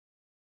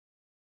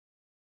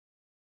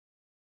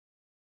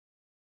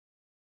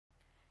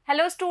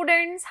Hello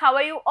students, how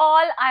are you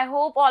all? I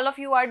hope all of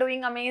you are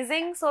doing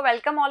amazing. So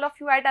welcome all of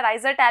you at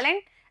AriserTalent,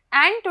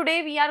 and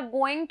today we are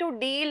going to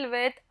deal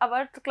with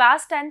our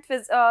class 10th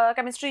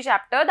chemistry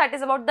chapter, that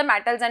is about the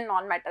metals and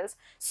non-metals.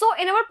 So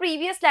in our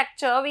previous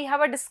lecture we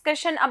have a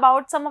discussion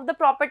about some of the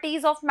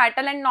properties of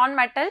metal and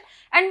non-metal,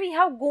 and we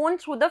have gone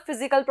through the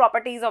physical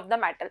properties of the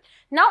metal.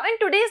 Now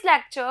in today's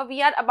lecture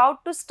we are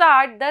about to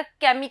start the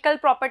chemical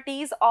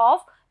properties of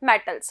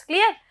metals.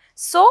 Clear?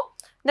 So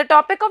the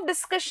topic of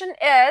discussion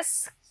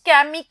is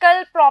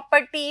chemical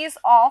properties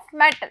of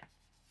metal.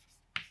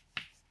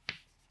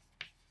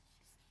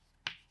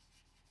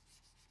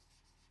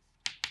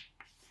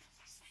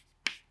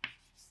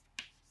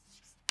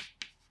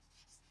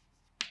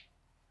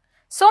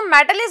 So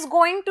metal is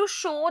going to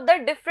show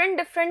the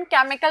different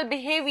chemical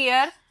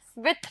behavior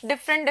with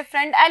different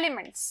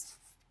elements.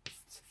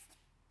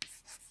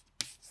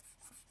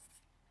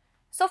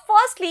 So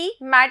firstly,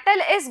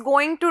 metal is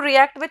going to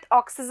react with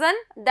oxygen,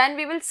 then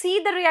we will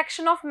see the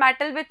reaction of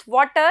metal with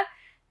water,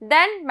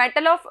 then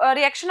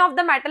reaction of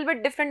the metal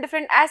with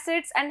different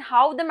acids, and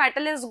how the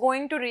metal is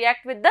going to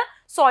react with the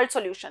salt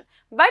solution.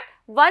 But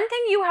one thing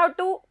you have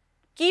to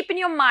keep in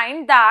your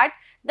mind, that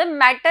the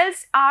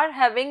metals are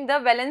having the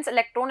valence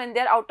electron in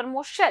their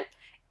outermost shell.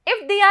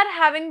 If they are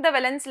having the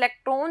valence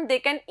electron, they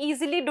can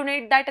easily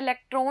donate that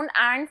electron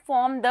and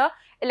form the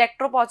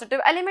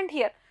electropositive element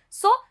here.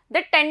 So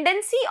the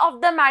tendency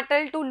of the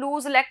metal to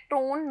lose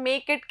electron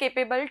make it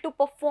capable to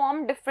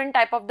perform different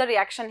type of the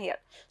reaction here.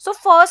 So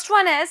first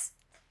one is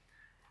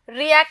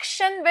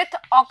reaction with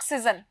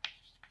oxygen.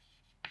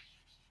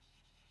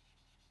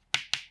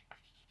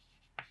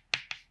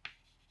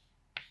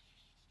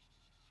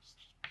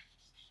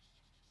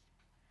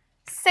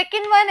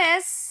 Second one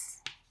is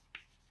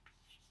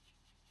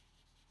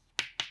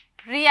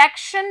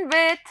reaction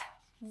with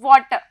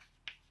water.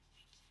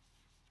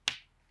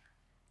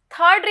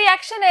 Third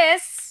reaction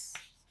is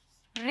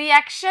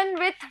reaction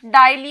with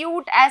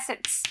dilute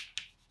acids.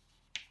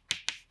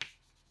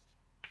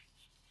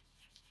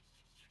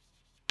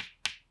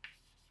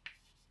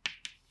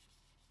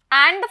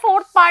 And the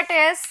fourth part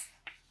is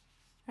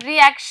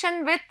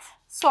reaction with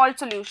salt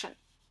solution.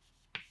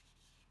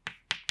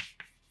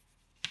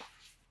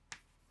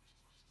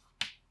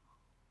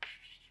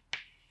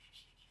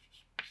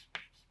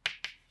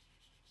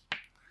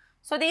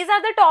 So these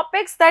are the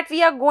topics that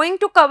we are going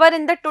to cover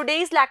in the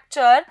today's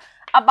lecture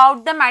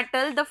about the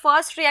metal. The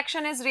first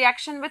reaction is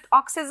reaction with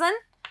oxygen,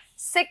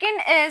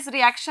 second is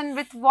reaction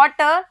with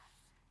water,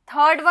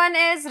 third one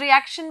is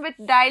reaction with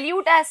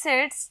dilute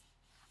acids,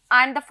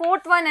 and the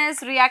fourth one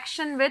is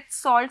reaction with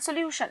salt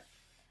solution.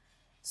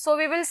 So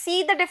we will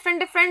see the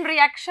different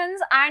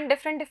reactions and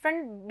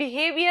different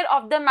behavior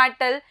of the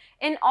metal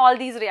in all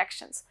these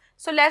reactions.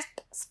 So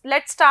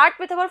let's start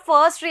with our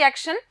first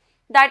reaction,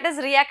 that is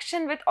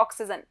reaction with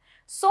oxygen.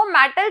 So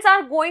metals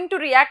are going to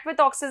react with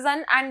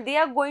oxygen and they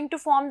are going to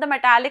form the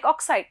metallic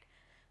oxide.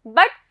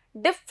 But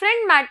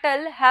different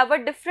metal have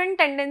a different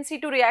tendency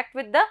to react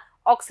with the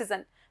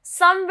oxygen.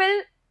 Some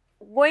will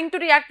going to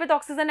react with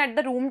oxygen at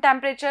the room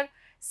temperature,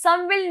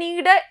 some will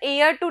need a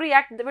air to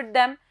react with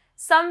them,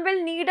 some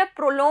will need a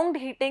prolonged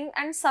heating,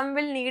 and some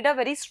will need a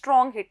very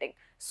strong heating.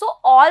 So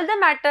all the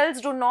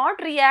metals do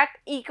not react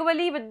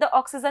equally with the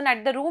oxygen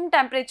at the room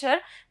temperature.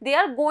 They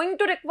are going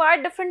to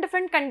require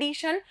different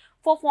condition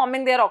for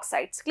forming their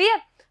oxides.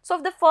 Clear?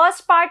 So the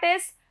first part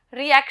is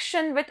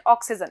reaction with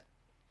oxygen.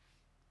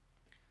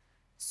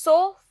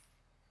 So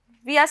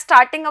we are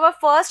starting our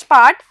first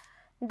part,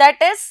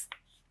 that is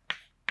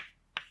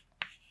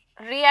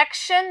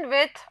reaction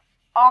with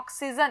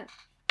oxygen.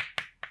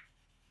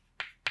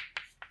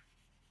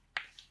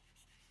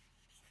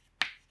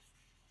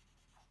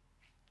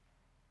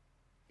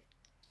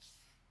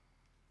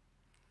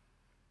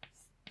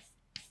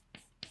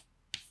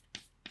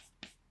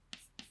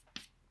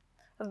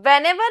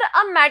 Whenever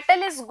a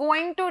metal is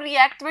going to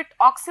react with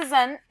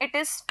oxygen, it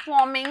is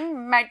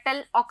forming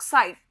metal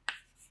oxide.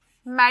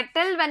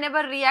 Metal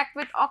whenever react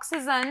with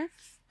oxygen,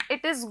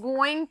 it is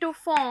going to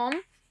form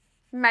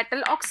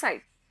metal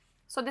oxide.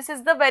 So this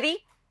is the very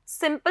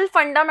simple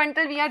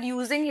fundamental we are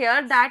using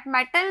here, that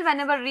metal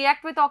whenever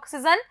react with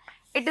oxygen,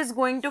 it is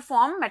going to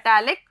form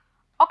metallic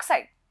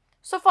oxide.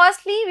 So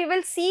firstly we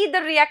will see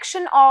the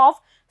reaction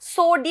of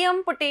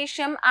sodium,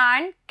 potassium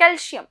and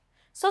calcium.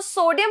 So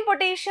sodium,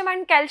 potassium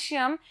and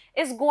calcium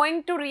is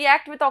going to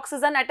react with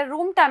oxygen at a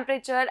room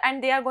temperature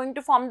and they are going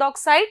to form the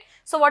oxide.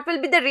 So what will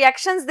be the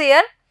reactions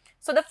there?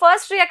 So the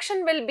first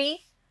reaction will be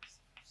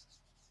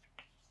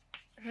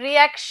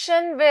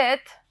reaction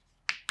with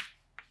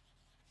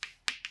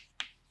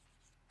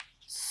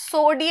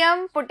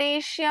sodium,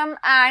 potassium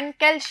and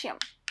calcium.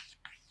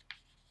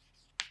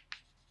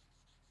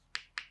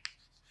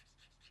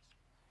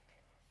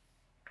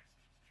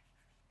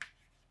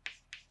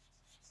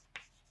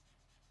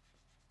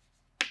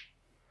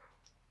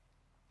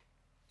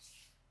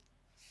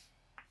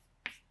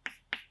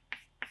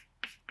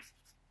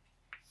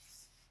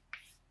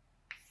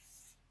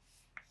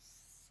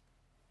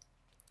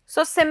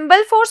 So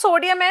symbol for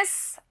sodium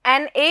is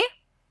Na.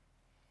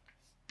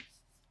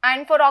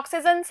 and for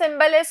oxygen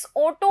symbol is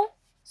O2.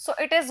 So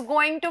it is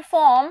going to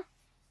form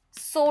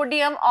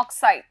sodium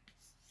oxide.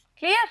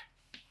 Clear?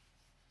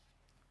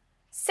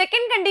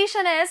 Second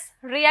condition is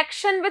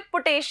reaction with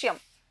potassium.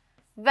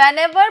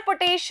 Whenever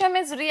potassium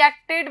is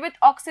reacted with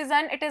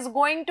oxygen, it is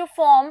going to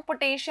form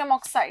potassium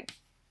oxide.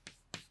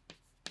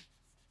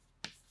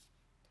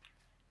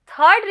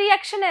 Third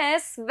reaction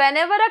is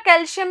whenever a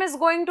calcium is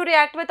going to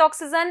react with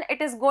oxygen,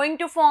 it is going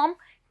to form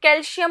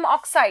calcium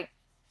oxide.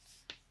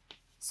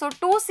 So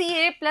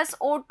 2Ca plus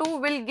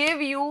O2 will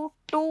give you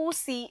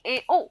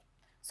 2CaO.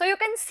 So you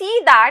can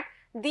see that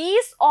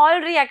these all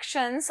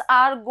reactions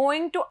are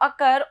going to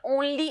occur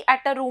only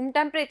at a room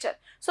temperature.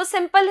 So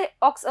simple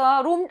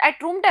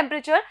at room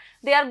temperature,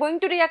 they are going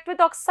to react with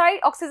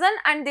oxygen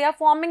and they are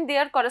forming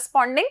their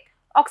corresponding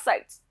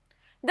oxides.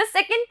 The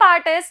second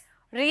part is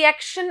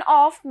reaction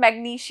of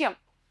magnesium.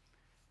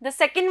 The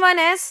second one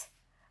is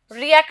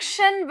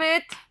reaction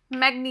with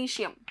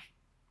magnesium.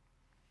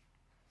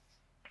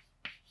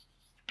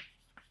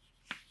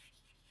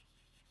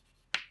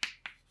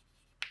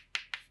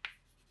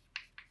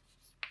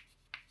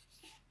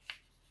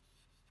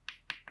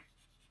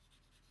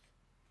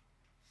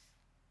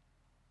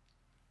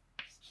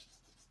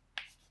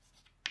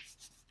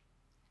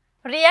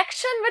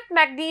 Reaction with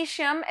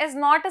magnesium is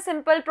not a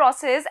simple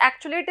process.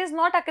 Actually, it is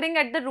not occurring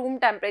at the room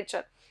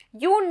temperature.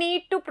 You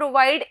need to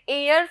provide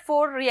air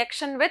for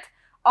reaction with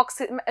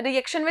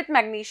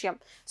magnesium.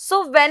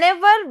 So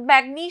whenever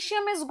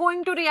magnesium is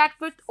going to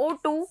react with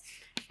O2,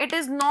 it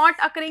is not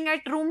occurring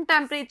at room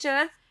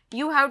temperature.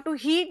 You have to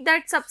heat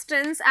that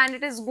substance and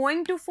it is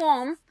going to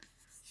form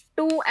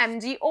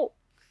 2MgO.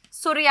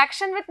 So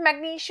reaction with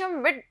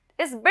magnesium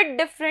is bit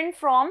different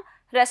from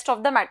rest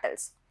of the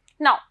metals.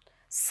 Now,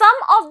 some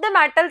of the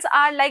metals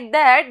are like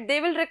that,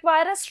 they will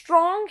require a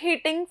strong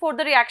heating for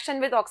the reaction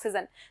with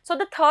oxygen. So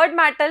the third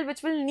metal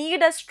which will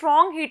need a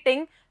strong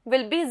heating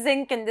will be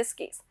zinc in this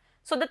case.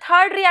 So the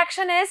third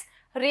reaction is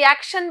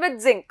reaction with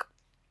zinc.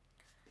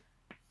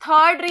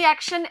 Third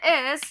reaction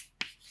is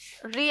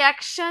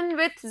reaction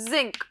with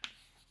zinc.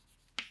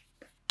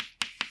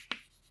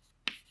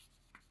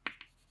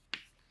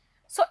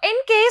 So in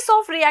case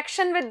of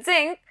reaction with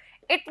zinc,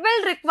 it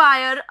will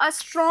require a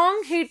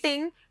strong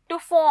heating to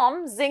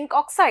form zinc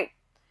oxide.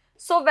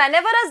 So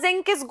whenever a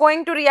zinc is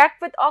going to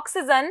react with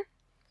oxygen,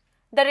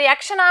 the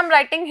reaction I am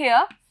writing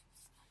here,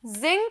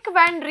 zinc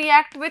when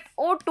react with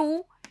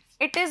O2,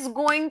 it is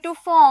going to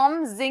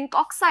form zinc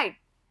oxide.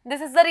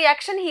 This is the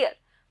reaction here.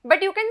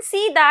 But you can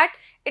see that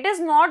it is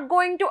not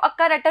going to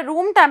occur at a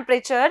room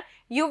temperature.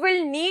 You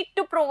will need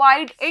to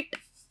provide it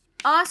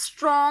a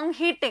strong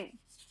heating.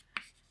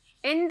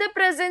 In the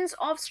presence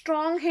of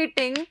strong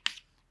heating,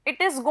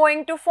 it is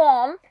going to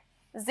form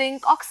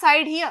zinc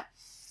oxide here.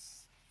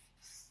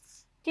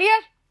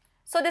 Clear?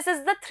 So this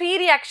is the three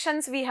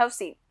reactions we have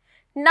seen.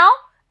 Now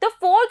the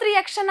fourth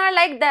reaction are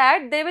like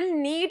that, they will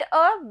need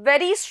a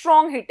very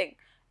strong heating.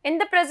 In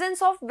the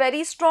presence of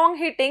very strong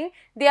heating,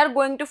 they are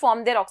going to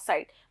form their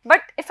oxide.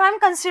 But if I am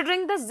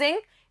considering the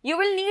zinc, you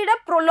will need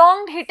a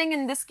prolonged heating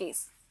in this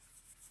case.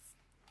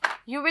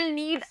 You will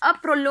need a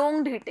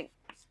prolonged heating.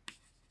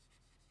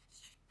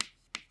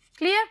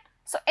 Clear?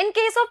 So in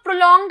case of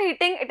prolonged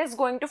heating, it is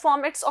going to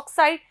form its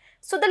oxide.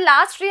 So the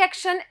last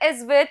reaction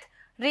is with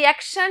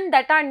reaction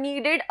that are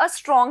needed a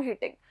strong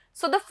heating.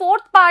 So the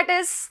fourth part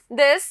is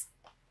this.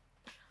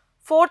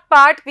 Fourth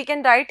part we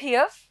can write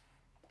here.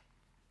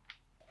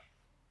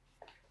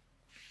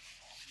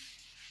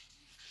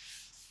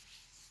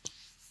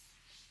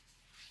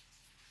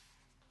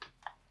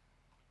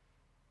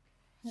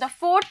 The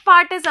fourth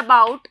part is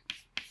about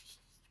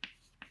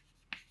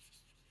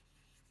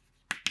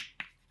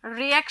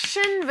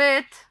reaction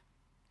with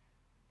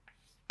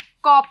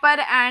copper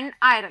and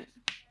iron.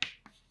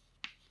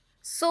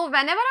 So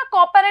whenever a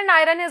copper and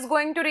iron is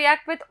going to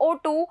react with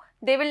O2,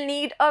 they will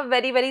need a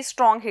very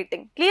strong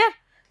heating. Clear?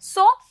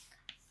 So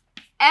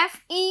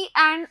Fe,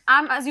 and I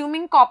am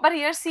assuming copper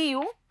here,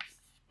 Cu,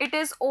 it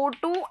is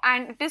O2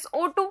 and it is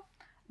O2.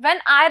 When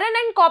iron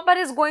and copper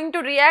is going to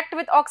react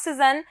with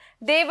oxygen,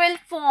 they will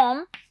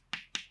form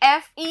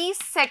Fe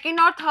second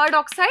or third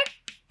oxide,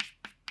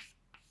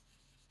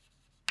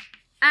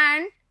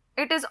 and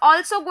it is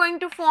also going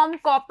to form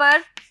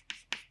copper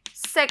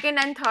second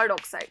and third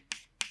oxide.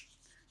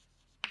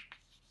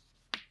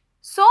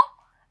 So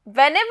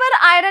whenever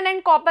iron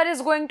and copper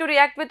is going to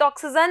react with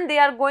oxygen, they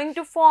are going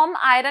to form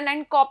iron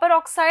and copper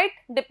oxide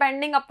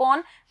depending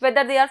upon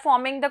whether they are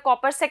forming the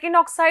copper second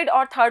oxide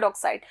or third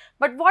oxide.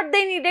 But what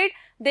they needed?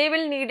 They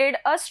will needed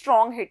a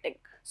strong heating.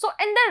 So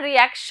in the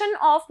reaction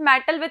of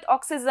metal with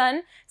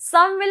oxygen,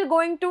 some will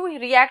going to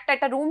react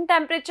at a room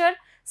temperature,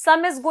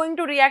 some is going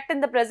to react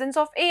in the presence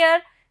of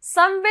air,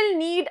 some will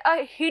need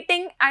a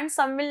heating and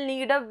some will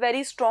need a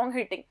very strong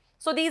heating.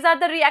 So these are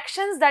the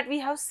reactions that we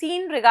have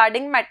seen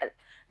regarding metal.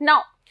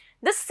 Now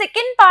the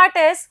second part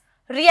is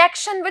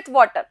reaction with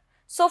water.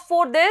 So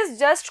for this,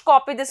 just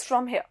copy this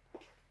from here.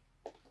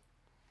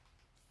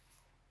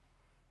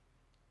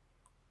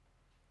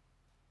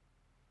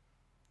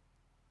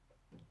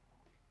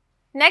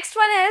 Next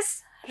one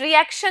is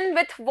reaction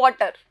with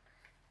water.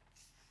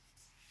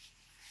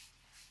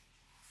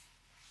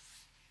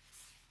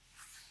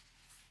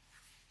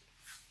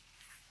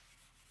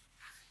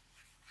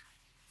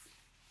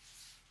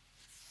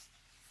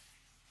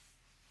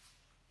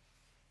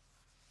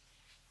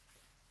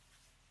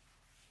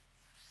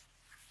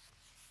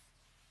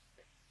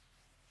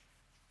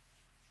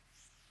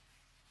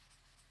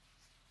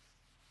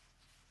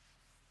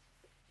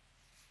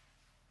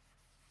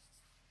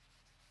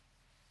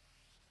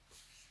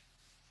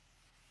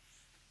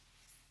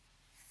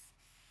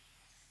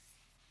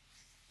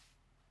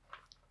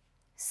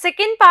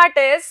 Second part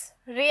is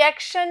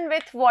reaction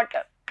with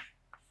water.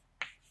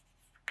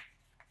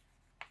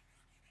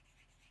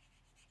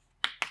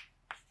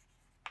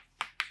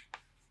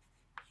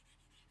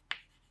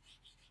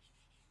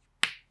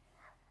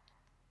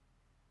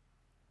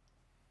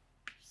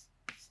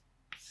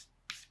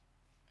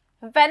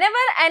 Whenever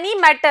any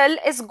metal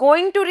is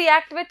going to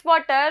react with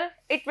water,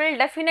 it will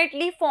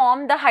definitely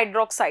form the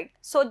hydroxide.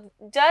 So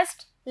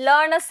just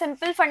learn a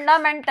simple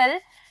fundamental.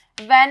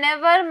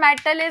 Whenever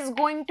metal is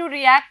going to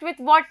react with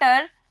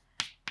water,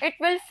 it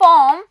will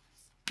form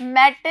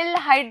metal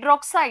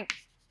hydroxide.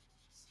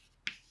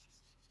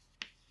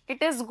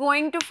 It is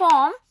going to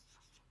form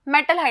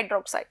metal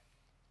hydroxide.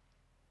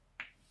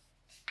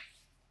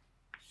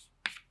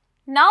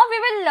 Now we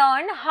will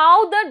learn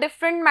how the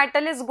different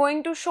metal is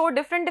going to show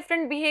different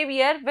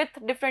behavior with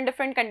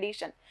different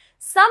condition.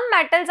 Some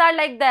metals are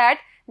like that,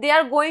 they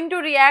are going to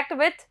react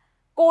with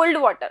cold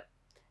water.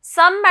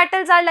 Some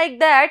metals are like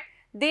that,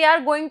 they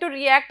are going to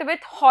react with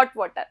hot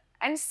water,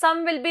 and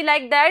some will be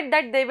like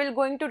that they will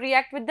going to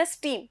react with the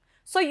steam.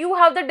 So you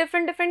have the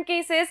different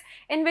cases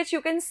in which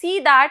you can see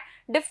that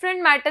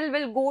different metal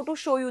will go to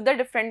show you the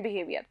different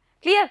behavior.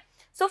 Clear?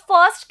 So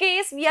first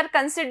case we are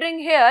considering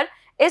here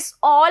is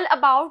all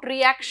about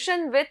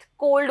reaction with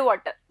cold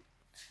water.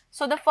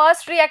 So the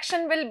first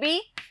reaction will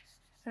be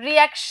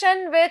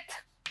reaction with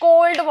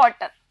cold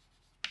water.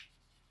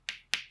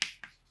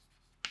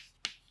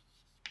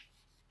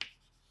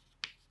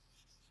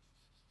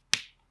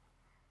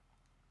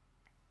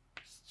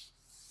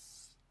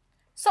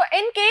 So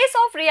in case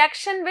of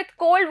reaction with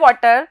cold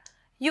water,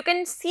 you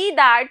can see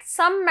that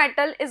some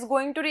metal is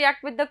going to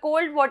react with the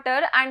cold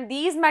water, and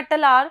these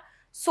metal are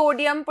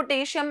sodium,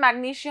 potassium,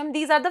 magnesium.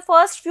 These are the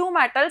first few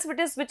metals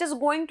which is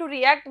going to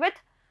react with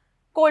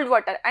cold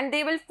water, and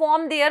they will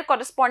form their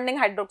corresponding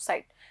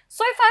hydroxide.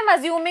 So if I am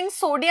assuming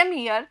sodium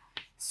here,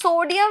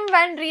 sodium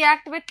when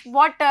react with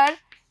water,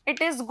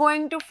 it is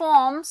going to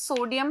form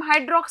sodium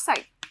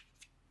hydroxide.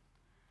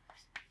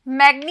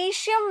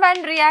 Magnesium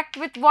when react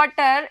with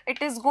water,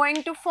 it is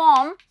going to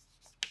form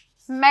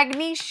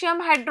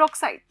magnesium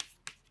hydroxide.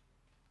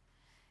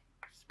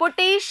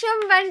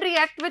 Potassium when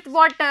react with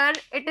water,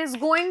 it is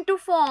going to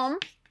form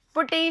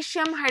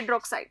potassium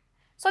hydroxide.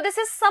 So this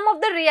is some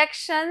of the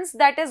reactions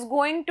that is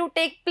going to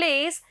take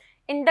place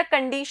in the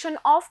condition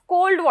of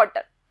cold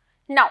water.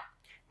 Now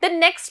the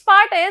next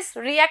part is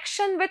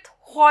reaction with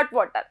hot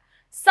water.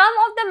 Some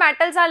of the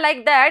metals are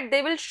like that,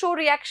 they will show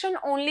reaction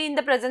only in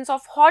the presence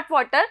of hot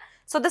water.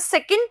 So the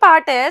second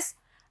part is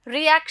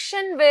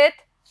reaction with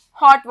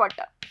hot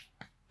water.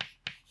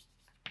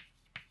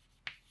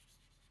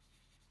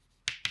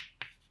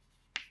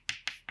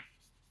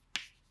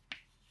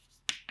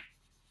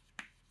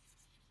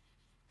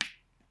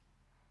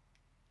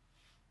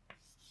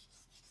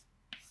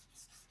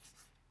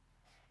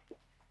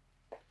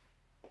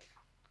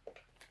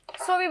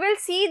 So we will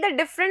see the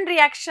different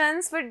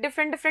reactions with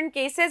different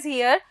cases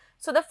here.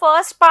 So the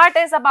first part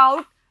is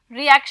about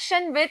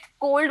reaction with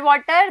cold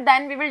water,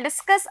 then we will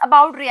discuss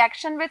about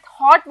reaction with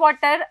hot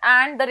water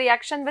and the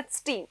reaction with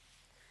steam.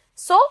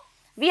 So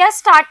we are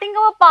starting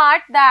our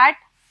part that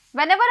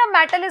whenever a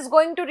metal is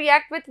going to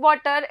react with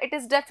water, it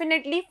is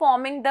definitely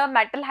forming the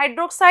metal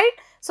hydroxide.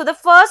 So the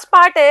first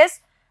part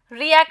is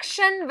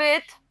reaction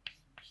with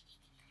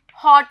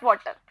hot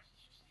water.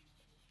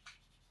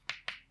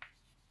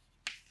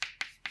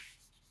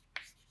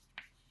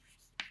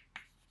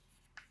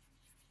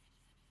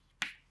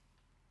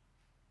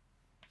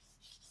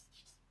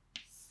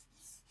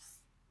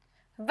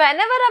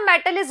 Whenever a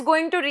metal is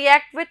going to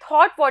react with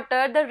hot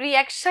water, the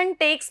reaction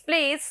takes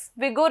place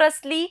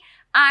vigorously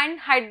and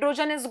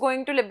hydrogen is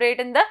going to liberate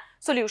in the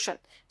solution.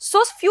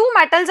 So few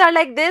metals are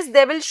like this,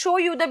 they will show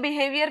you the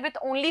behavior with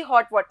only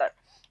hot water.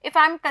 If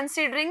I am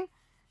considering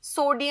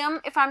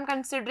sodium, if I am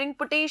considering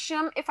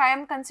potassium, if I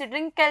am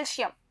considering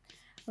calcium,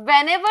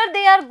 whenever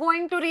they are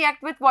going to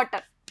react with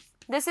water,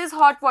 this is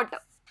hot water.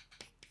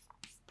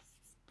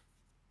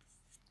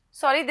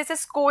 Sorry, this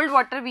is cold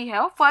water we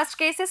have. First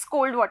case is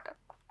cold water.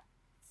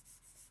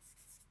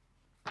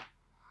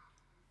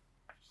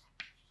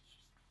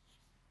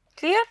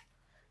 Clear?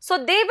 So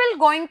they will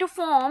going to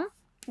form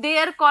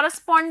their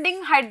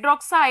corresponding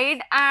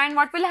hydroxide, and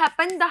what will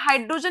happen, the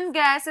hydrogen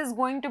gas is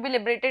going to be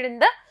liberated in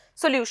the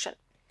solution.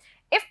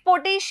 If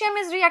potassium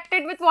is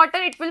reacted with water,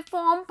 it will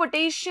form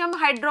potassium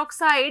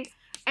hydroxide,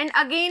 and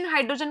again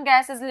hydrogen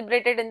gas is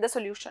liberated in the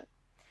solution.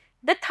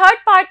 The third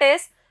part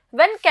is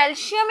when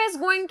calcium is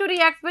going to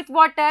react with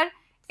water,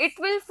 it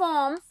will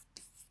form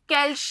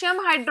calcium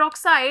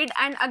hydroxide,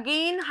 and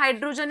again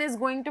hydrogen is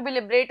going to be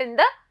liberated in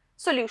the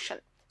solution.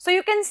 So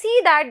you can see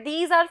that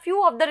these are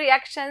few of the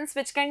reactions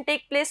which can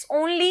take place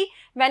only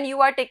when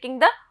you are taking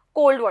the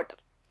cold water.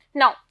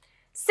 Now,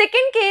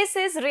 second case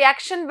is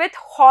reaction with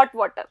hot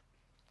water.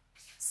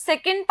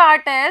 Second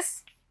part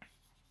is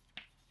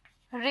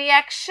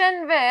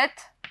reaction with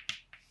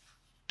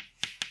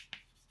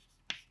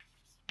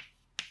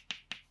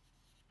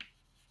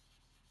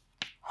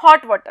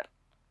hot water.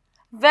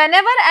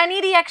 Whenever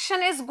any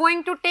reaction is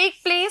going to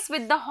take place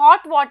with the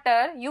hot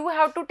water, you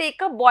have to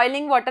take a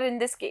boiling water in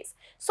this case.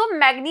 So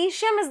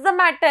magnesium is the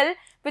metal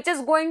which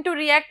is going to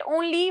react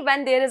only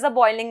when there is a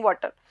boiling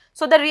water.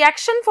 So the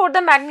reaction for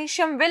the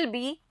magnesium will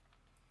be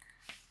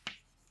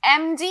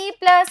Mg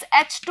plus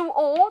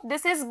H2O,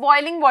 this is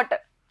boiling water,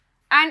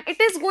 and it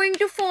is going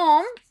to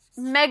form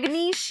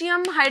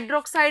magnesium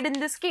hydroxide in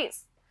this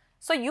case.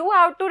 So you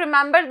have to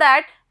remember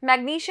that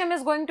magnesium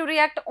is going to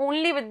react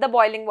only with the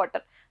boiling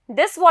water.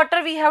 This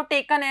water we have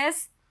taken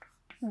is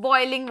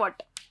boiling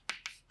water.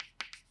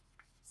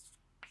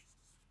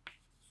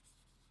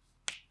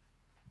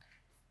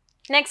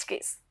 Next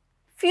case.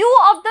 Few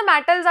of the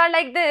metals are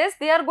like this,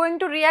 they are going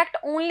to react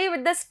only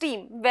with the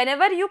steam.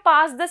 Whenever you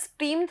pass the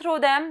steam through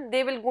them,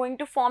 they will going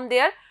to form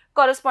their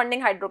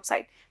corresponding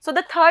hydroxide. So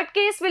the third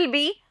case will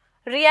be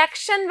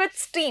reaction with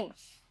steam.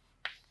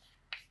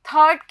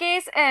 Third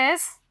case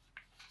is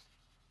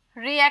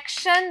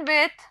reaction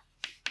with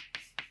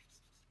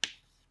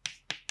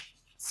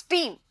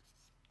steam.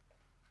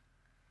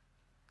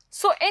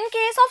 So in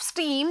case of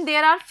steam,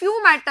 there are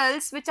few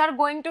metals which are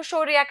going to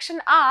show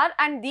reaction R,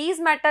 and these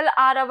metals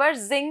are our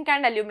zinc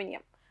and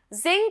aluminium.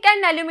 Zinc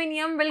and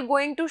aluminium will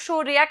going to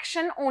show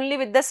reaction only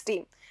with the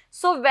steam.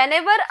 So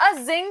whenever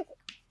a zinc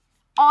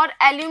or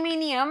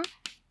aluminium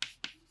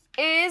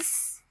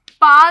is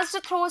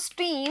passed through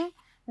steam,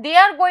 they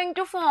are going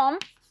to form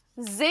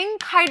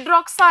zinc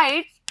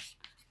hydroxide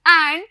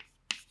and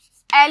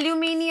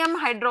aluminium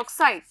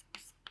hydroxide.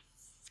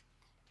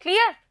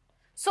 Clear?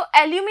 So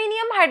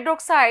aluminium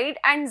hydroxide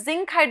and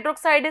zinc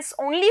hydroxide is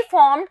only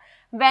formed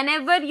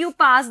whenever you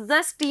pass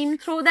the steam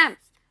through them.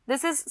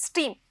 This is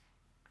steam.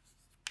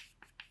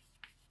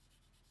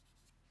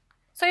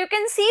 So you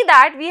can see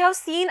that we have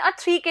seen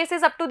three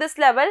cases up to this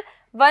level.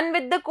 One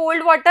with the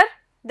cold water,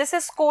 this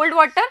is cold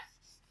water,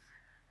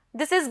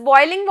 this is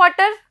boiling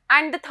water,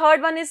 and the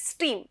third one is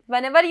steam.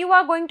 Whenever you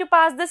are going to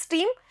pass the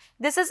steam,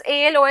 this is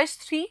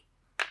AlOH3,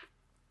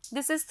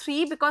 this is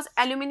 3 because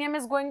aluminium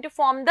is going to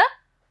form the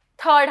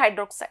third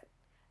hydroxide.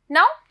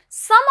 Now,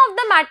 some of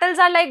the metals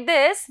are like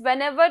this,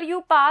 whenever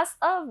you pass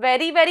a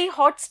very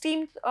hot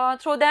steam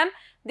through them,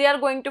 they are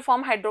going to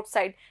form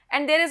hydroxide,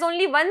 and there is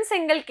only one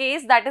single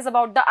case, that is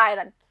about the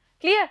iron.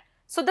 Clear?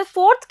 So the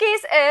fourth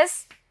case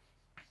is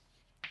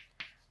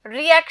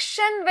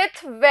reaction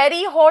with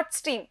very hot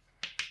steam.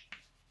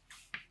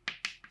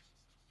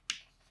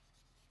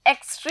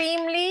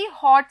 Extremely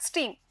hot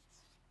steam.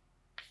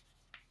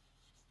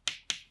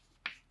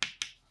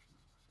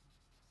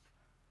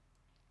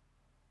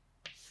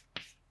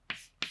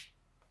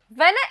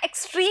 When an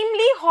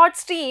extremely hot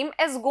steam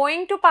is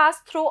going to pass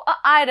through a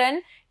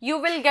iron, you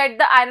will get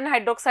the iron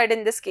hydroxide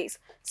in this case.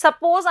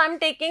 Suppose I am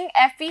taking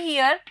Fe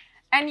here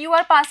and you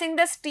are passing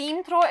the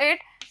steam through it,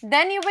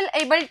 then you will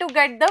able to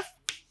get the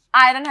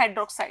iron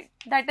hydroxide,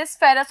 that is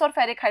ferrous or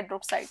ferric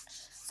hydroxide.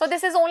 So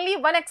this is only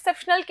one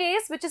exceptional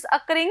case which is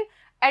occurring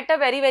at a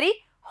very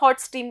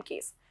hot steam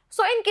case.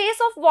 So in case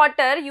of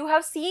water, you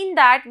have seen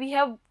that we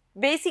have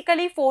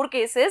basically 4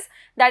 cases,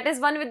 that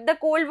is one with the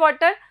cold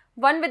water,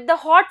 one with the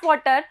hot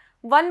water,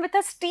 one with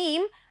a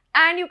steam,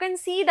 and you can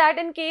see that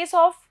in case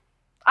of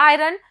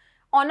iron,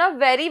 on a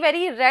very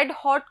red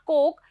hot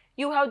coke,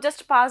 you have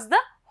just passed the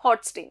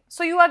hot steam.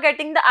 So you are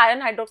getting the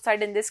iron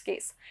hydroxide in this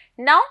case.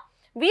 Now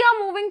we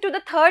are moving to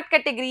the third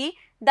category,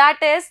 that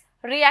is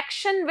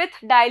reaction with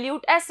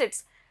dilute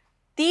acids.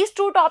 These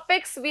two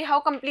topics we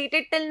have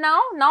completed till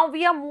now. Now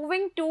we are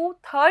moving to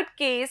third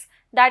case,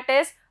 that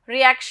is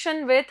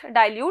reaction with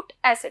dilute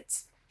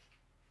acids.